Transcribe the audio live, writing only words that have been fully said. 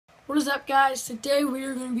What is up, guys? Today we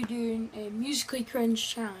are going to be doing a musically cringe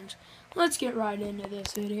challenge. Let's get right into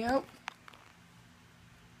this video.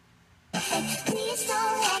 Okay,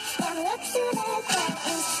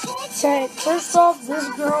 first off,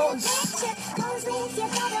 this girl is...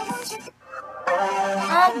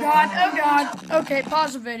 Oh god. Okay,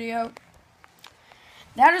 pause the video.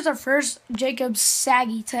 That is our first Jacob's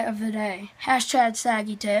saggy tit of the day. Hashtag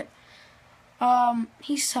saggy tit.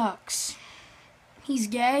 He sucks. He's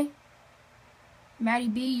gay. Maddie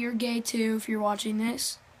B, you're gay too if you're watching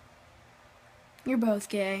this. You're both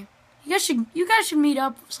gay. You guys should meet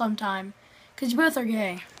up sometime, because you both are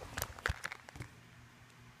gay.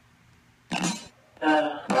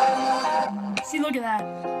 See, look at that.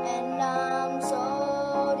 And I'm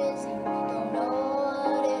so dizzy, don't know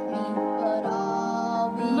what it means, but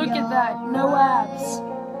I'll be look at that, no abs.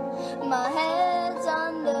 My head's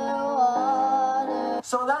underwater.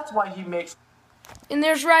 So that's why he makes... And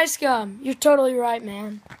there's Rice Gum. You're totally right,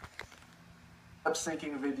 man. lip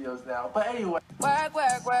syncing videos now. But anyway.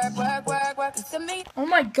 Oh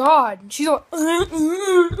my god. She's like...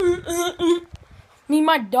 Me,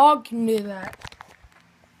 my dog can do that.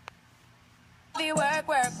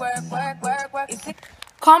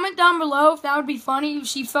 Comment down below if that would be funny if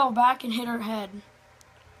she fell back and hit her head.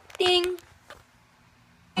 Ding.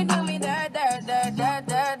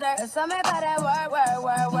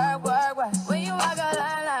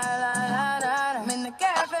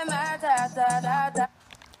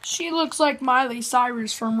 She looks like Miley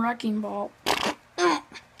Cyrus from Wrecking Ball. Oh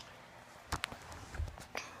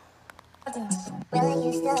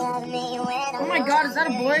my god, is that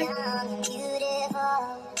a boy?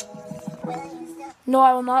 No,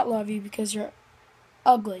 I will not love you because you're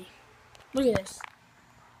ugly. Look at this.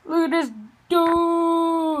 Look at this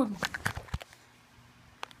dude.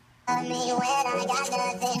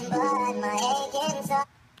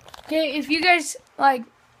 Okay, if you guys like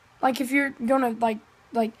if you're gonna like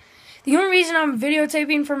the only reason I'm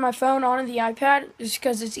videotaping from my phone onto the iPad is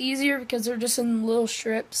because it's easier because they're just in little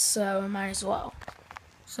strips, so I might as well.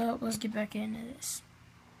 So let's get back into this.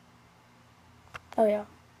 Oh yeah.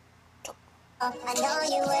 I know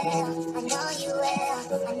you will, I know you will,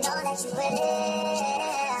 I know that you will.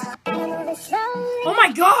 Oh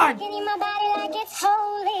my god!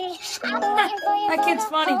 That kid's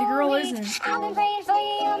funny, the girl isn't. I've been praying for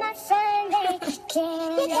you on that Sunday.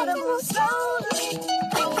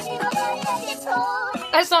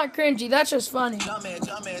 That's not cringy, that's just funny.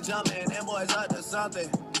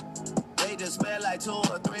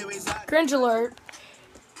 Cringe alert.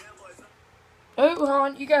 Oh, hold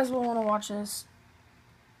on, you guys will want to watch this.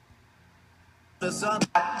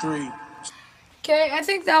 3. Okay, I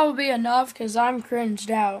think that will be enough because I'm cringed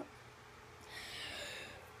out.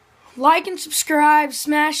 Like and subscribe,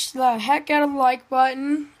 smash the heck out of the like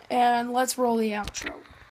button, and let's roll the outro.